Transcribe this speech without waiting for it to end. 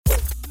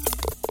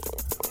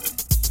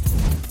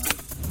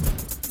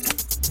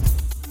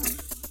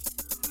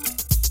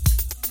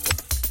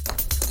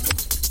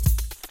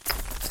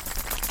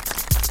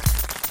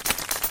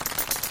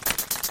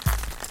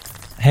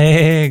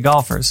Hey,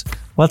 golfers.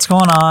 What's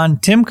going on?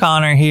 Tim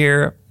Connor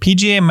here,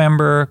 PGA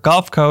member,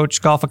 golf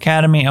coach, golf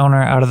academy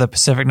owner out of the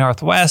Pacific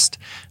Northwest,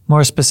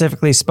 more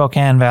specifically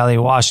Spokane Valley,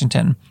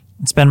 Washington.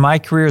 It's been my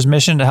career's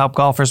mission to help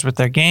golfers with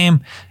their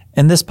game,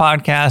 and this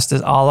podcast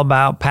is all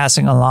about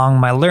passing along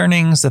my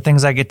learnings, the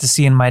things I get to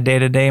see in my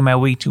day-to-day, my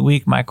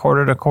week-to-week, my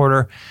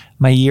quarter-to-quarter,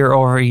 my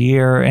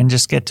year-over-year, and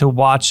just get to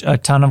watch a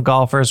ton of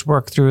golfers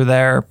work through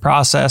their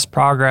process,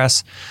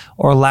 progress,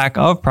 or lack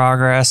of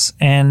progress,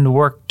 and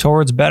work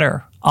towards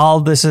better.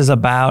 All this is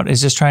about is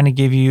just trying to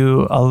give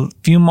you a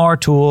few more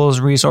tools,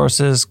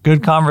 resources,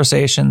 good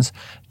conversations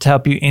to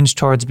help you inch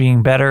towards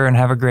being better and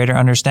have a greater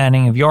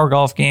understanding of your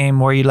golf game,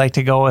 where you'd like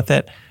to go with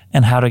it,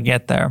 and how to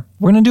get there.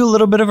 We're going to do a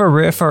little bit of a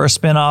riff or a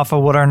spin-off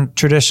of what our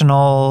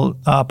traditional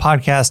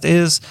podcast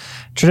is.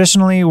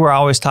 Traditionally, we're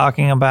always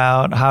talking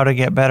about how to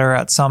get better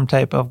at some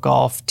type of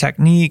golf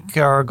technique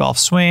or golf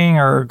swing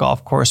or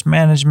golf course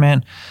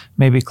management,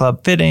 maybe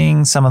club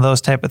fitting, some of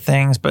those type of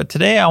things. But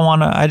today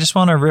I just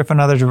want to riff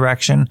another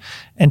direction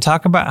and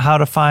talk about how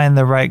to find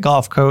the right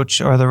golf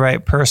coach or the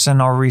right person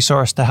or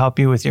resource to help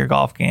you with your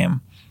golf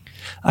game.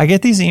 I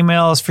get these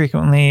emails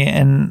frequently,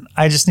 and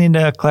I just need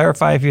to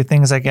clarify a few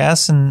things, I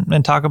guess,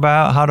 and talk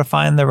about how to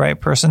find the right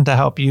person to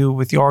help you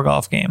with your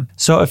golf game.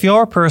 So if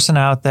you're a person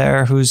out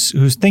there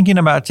who's thinking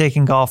about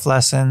taking golf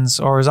lessons,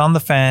 or is on the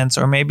fence,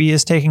 or maybe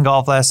is taking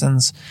golf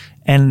lessons,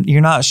 and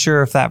you're not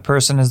sure if that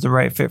person is the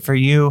right fit for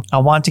you, I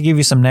want to give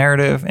you some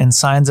narrative and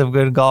signs of a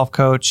good golf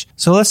coach.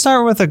 So let's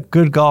start with a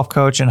good golf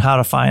coach and how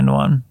to find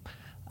one.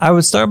 I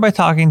would start by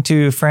talking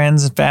to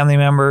friends and family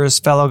members,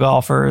 fellow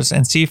golfers,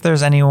 and see if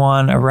there's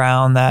anyone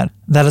around that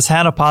has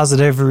had a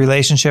positive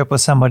relationship with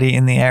somebody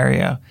in the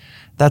area.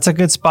 That's a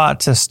good spot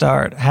to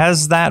start.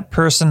 Has that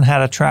person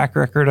had a track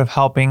record of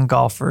helping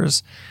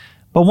golfers?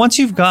 But once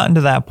you've gotten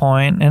to that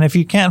point, and if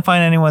you can't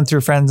find anyone through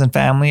friends and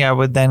family, I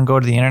would then go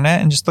to the internet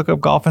and just look up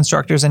golf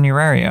instructors in your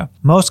area.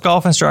 Most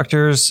golf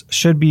instructors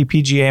should be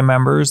PGA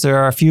members. There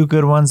are a few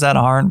good ones that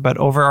aren't, but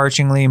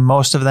overarchingly,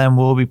 most of them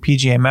will be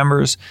PGA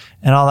members.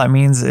 And all that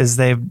means is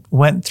they've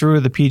went through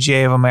the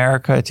PGA of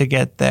America to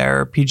get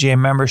their PGA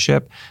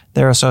membership,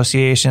 their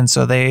association,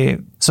 so they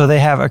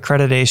have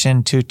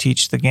accreditation to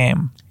teach the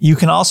game. You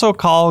can also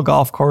call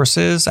golf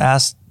courses,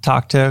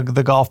 talk to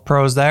the golf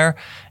pros there.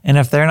 And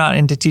if they're not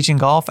into teaching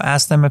golf,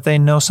 ask them if they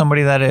know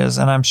somebody that is.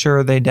 And I'm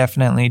sure they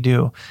definitely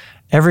do.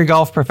 Every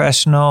golf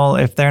professional,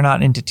 if they're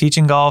not into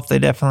teaching golf, they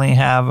definitely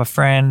have a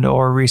friend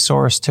or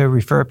resource to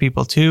refer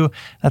people to.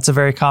 That's a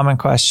very common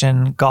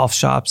question golf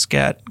shops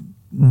get,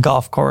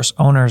 golf course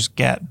owners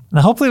get.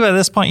 Now, hopefully by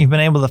this point, you've been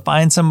able to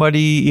find somebody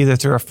either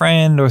through a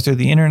friend or through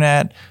the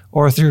internet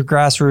or through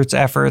grassroots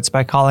efforts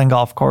by calling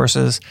golf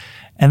courses.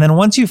 And then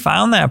once you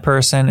found that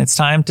person, it's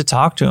time to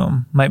talk to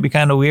them. Might be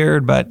kind of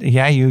weird, but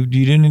yeah, you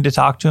do need to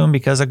talk to them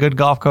because a good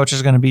golf coach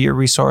is going to be your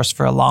resource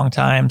for a long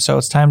time. So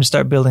it's time to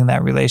start building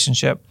that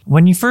relationship.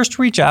 When you first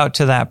reach out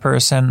to that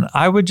person,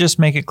 I would just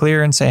make it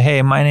clear and say,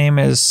 hey, my name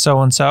is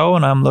so-and-so,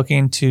 and I'm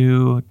looking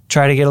to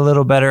try to get a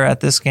little better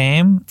at this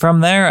game. From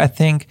there, I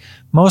think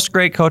most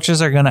great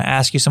coaches are going to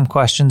ask you some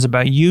questions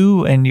about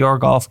you and your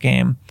golf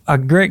game. A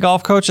great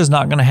golf coach is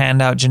not going to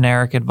hand out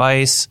generic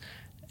advice.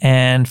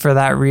 And for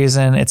that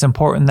reason, it's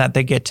important that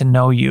they get to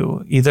know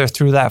you, either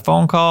through that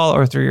phone call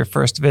or through your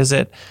first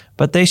visit.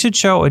 But they should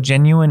show a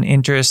genuine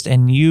interest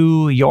in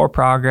you, your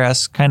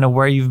progress, kind of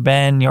where you've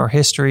been, your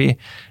history.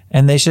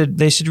 And they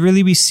should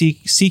really be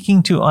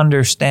seeking to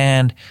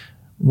understand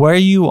where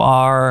you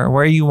are,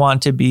 where you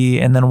want to be,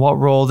 and then what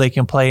role they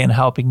can play in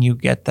helping you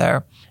get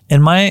there.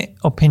 In my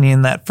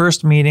opinion, that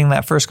first meeting,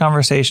 that first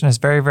conversation is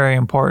very, very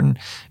important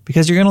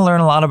because you're going to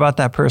learn a lot about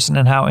that person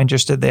and how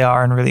interested they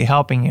are in really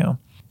helping you.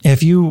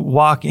 If you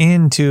walk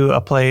into a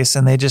place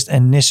and they just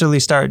initially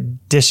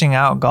start dishing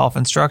out golf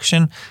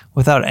instruction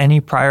without any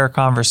prior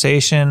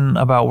conversation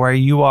about where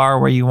you are,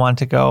 where you want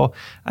to go,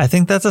 I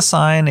think that's a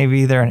sign of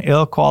either an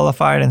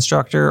ill-qualified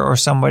instructor or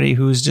somebody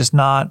who's just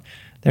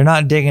they're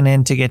not digging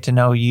in to get to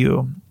know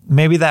you.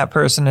 Maybe that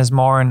person is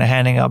more into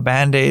handing out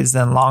Band-Aids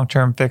than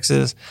long-term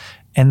fixes.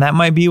 And that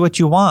might be what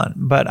you want.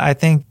 But I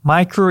think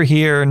my crew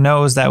here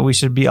knows that we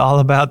should be all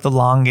about the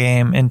long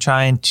game and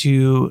trying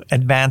to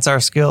advance our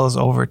skills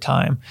over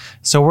time.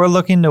 So we're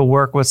looking to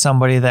work with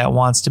somebody that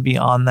wants to be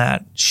on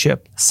that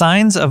ship.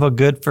 Signs of a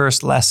good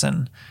first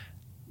lesson.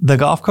 The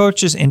golf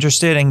coach is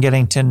interested in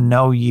getting to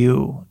know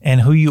you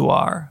and who you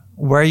are,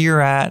 where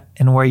you're at,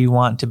 and where you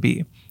want to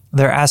be.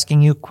 They're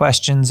asking you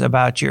questions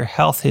about your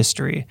health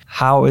history.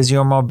 How is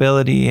your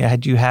mobility?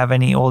 Do you have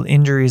any old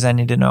injuries I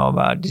need to know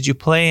about? Did you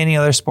play any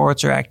other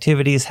sports or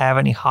activities? Have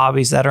any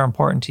hobbies that are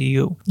important to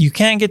you? You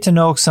can't get to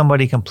know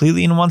somebody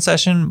completely in one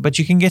session, but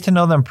you can get to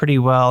know them pretty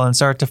well and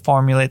start to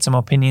formulate some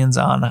opinions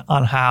on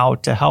how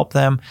to help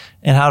them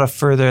and how to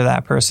further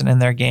that person in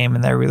their game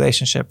and their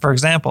relationship. For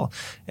example,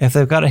 if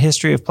they've got a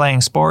history of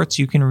playing sports,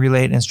 you can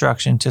relate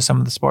instruction to some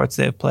of the sports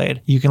they've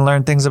played. You can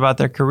learn things about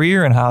their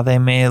career and how they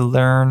may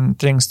learn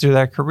things through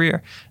their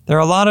career. There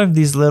are a lot of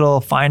these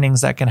little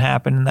findings that can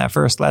happen in that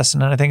first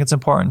lesson, and I think it's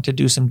important to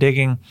do some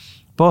digging,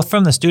 both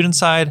from the student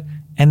side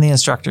and the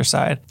instructor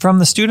side. From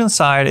the student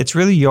side, it's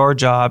really your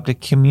job to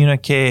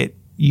communicate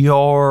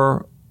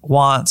your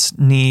wants,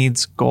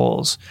 needs,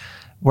 goals,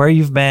 where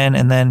you've been,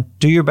 and then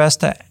do your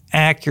best to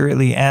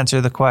accurately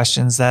answer the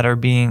questions that are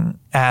being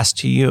asked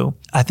to you.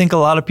 I think a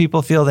lot of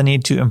people feel the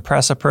need to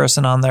impress a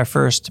person on their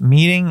first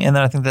meeting, and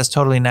then I think that's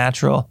totally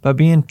natural. But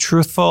being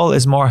truthful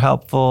is more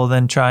helpful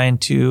than trying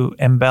to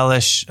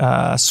embellish,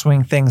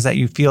 swing things that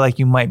you feel like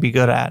you might be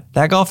good at.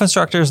 That golf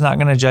instructor is not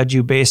going to judge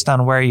you based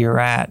on where you're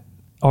at,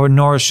 or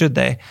nor should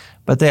they,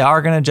 but they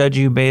are going to judge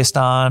you based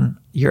on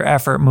your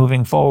effort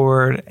moving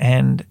forward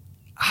and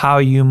how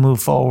you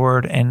move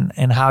forward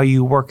and how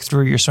you work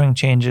through your swing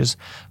changes,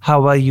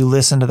 how well you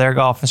listen to their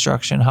golf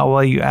instruction, how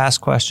well you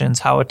ask questions,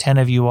 how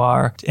attentive you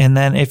are. And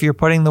then if you're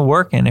putting the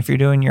work in, if you're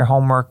doing your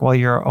homework while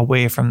you're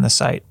away from the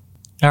site.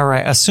 All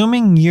right,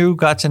 assuming you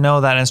got to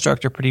know that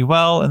instructor pretty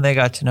well and they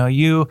got to know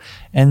you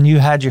and you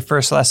had your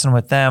first lesson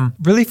with them,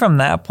 really from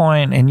that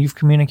point and you've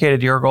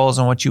communicated your goals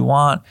and what you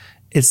want,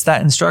 it's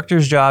that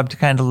instructor's job to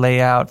kind of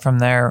lay out from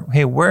there,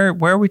 hey, where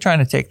are we trying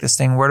to take this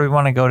thing? Where do we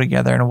want to go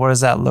together? And what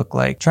does that look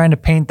like? Trying to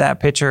paint that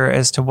picture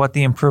as to what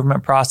the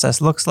improvement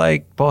process looks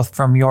like, both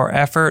from your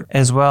effort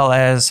as well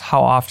as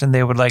how often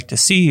they would like to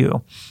see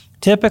you.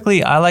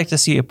 Typically, I like to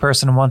see a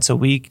person once a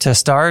week to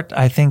start.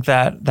 I think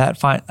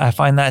I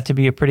find that to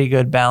be a pretty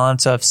good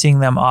balance of seeing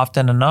them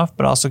often enough,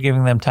 but also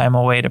giving them time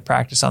away to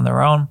practice on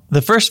their own.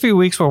 The first few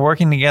weeks we're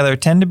working together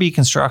tend to be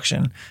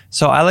construction.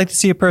 So I like to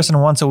see a person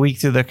once a week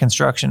through the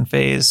construction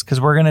phase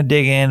because we're going to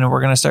dig in and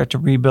we're going to start to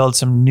rebuild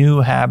some new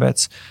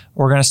habits.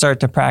 We're going to start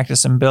to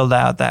practice and build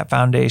out that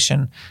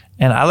foundation.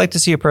 And I like to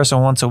see a person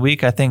once a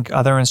week. I think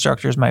other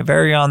instructors might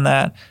vary on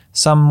that,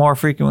 some more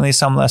frequently,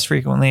 some less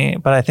frequently.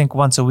 But I think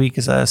once a week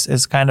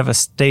is kind of a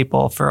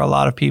staple for a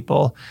lot of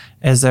people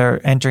as they're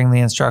entering the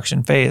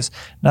instruction phase.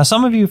 Now,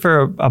 some of you,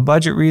 for a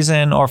budget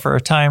reason or for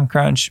a time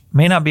crunch,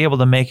 may not be able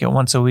to make it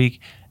once a week.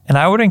 And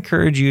I would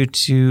encourage you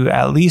to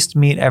at least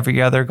meet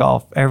every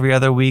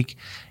other week.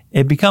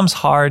 It becomes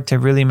hard to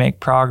really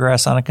make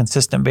progress on a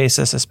consistent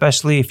basis,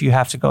 especially if you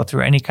have to go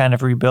through any kind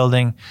of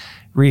rebuilding,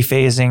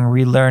 rephasing,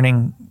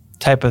 relearning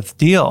type of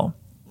deal.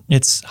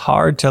 It's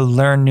hard to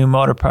learn new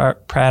motor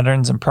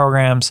patterns and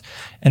programs,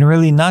 and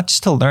really not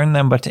just to learn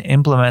them, but to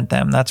implement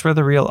them. That's where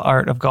the real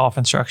art of golf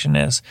instruction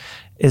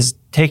is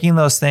taking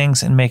those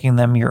things and making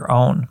them your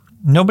own.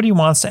 Nobody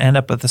wants to end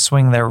up with a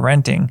swing they're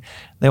renting.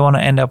 They want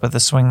to end up with a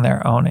swing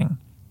they're owning.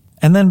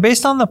 And then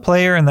based on the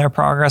player and their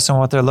progress and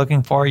what they're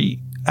looking for,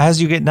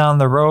 as you get down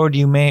the road,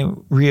 you may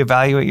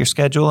reevaluate your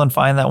schedule and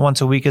find that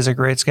once a week is a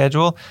great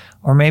schedule.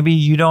 Or maybe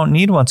you don't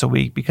need once a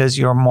week because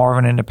you're more of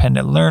an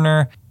independent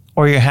learner,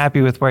 or you're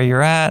happy with where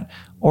you're at,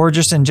 or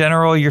just in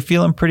general, you're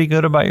feeling pretty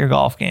good about your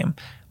golf game.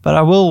 But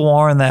I will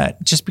warn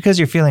that just because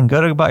you're feeling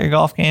good about your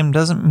golf game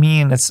doesn't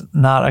mean it's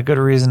not a good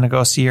reason to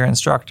go see your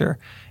instructor.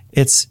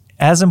 It's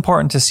as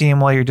important to see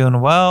him while you're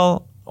doing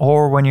well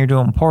or when you're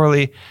doing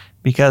poorly,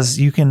 because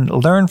you can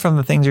learn from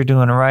the things you're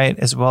doing right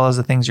as well as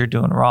the things you're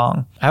doing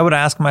wrong. I would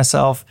ask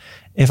myself,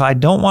 if I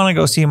don't want to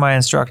go see my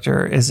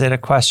instructor, is it a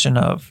question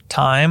of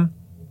time,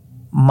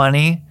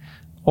 money,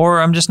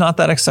 or I'm just not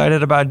that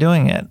excited about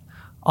doing it?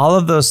 All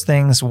of those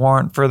things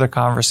warrant further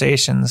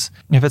conversations.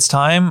 If it's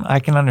time,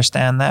 I can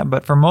understand that.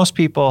 But for most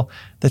people,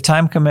 the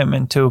time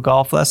commitment to a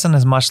golf lesson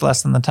is much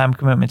less than the time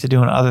commitment to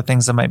doing other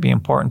things that might be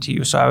important to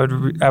you. So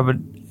I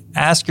would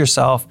ask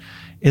yourself,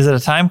 is it a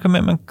time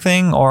commitment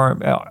thing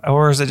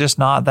or is it just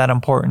not that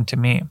important to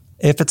me?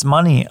 If it's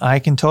money, I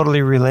can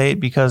totally relate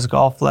because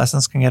golf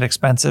lessons can get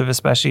expensive,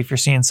 especially if you're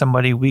seeing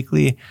somebody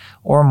weekly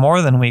or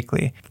more than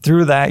weekly.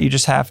 Through that, you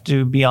just have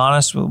to be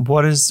honest with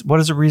what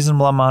is a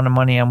reasonable amount of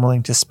money I'm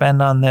willing to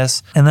spend on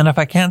this. And then if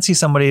I can't see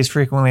somebody as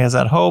frequently as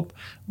I'd hope,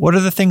 what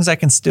are the things I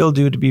can still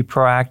do to be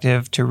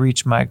proactive to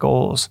reach my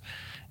goals?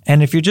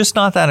 And if you're just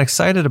not that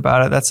excited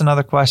about it, that's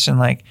another question.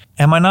 Like,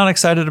 am I not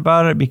excited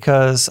about it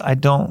because I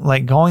don't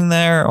like going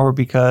there or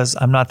because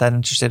I'm not that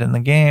interested in the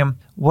game?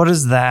 What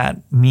does that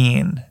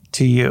mean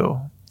to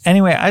you?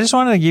 Anyway, I just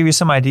wanted to give you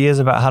some ideas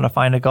about how to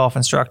find a golf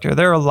instructor.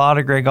 There are a lot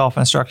of great golf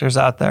instructors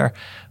out there,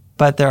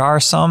 but there are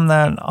some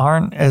that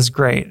aren't as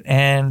great.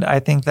 And I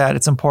think that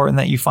it's important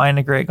that you find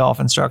a great golf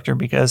instructor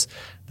because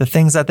the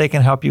things that they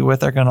can help you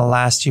with are going to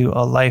last you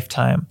a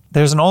lifetime.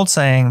 There's an old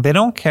saying, they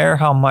don't care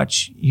how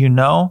much you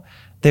know,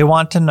 they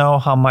want to know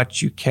how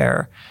much you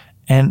care.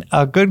 And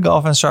a good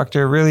golf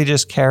instructor really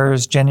just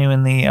cares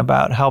genuinely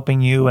about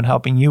helping you and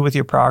helping you with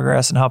your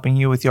progress and helping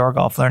you with your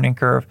golf learning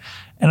curve.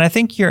 And I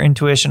think your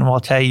intuition will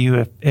tell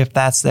you if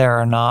that's there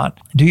or not.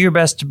 Do your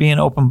best to be an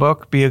open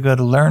book, be a good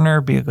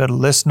learner, be a good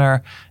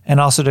listener, and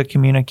also to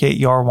communicate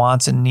your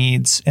wants and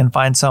needs and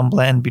find some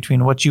blend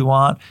between what you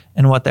want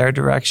and what their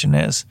direction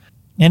is.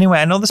 Anyway,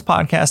 I know this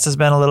podcast has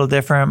been a little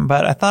different,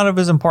 but I thought it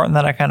was important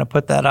that I kind of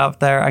put that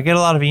out there. I get a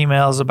lot of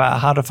emails about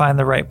how to find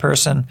the right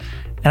person.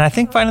 And I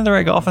think finding the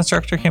right golf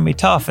instructor can be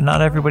tough, and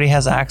not everybody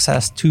has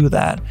access to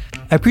that.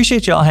 I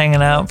appreciate y'all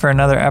hanging out for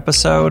another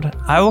episode.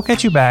 I will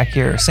catch you back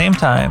here, same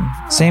time,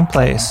 same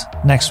place,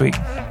 next week.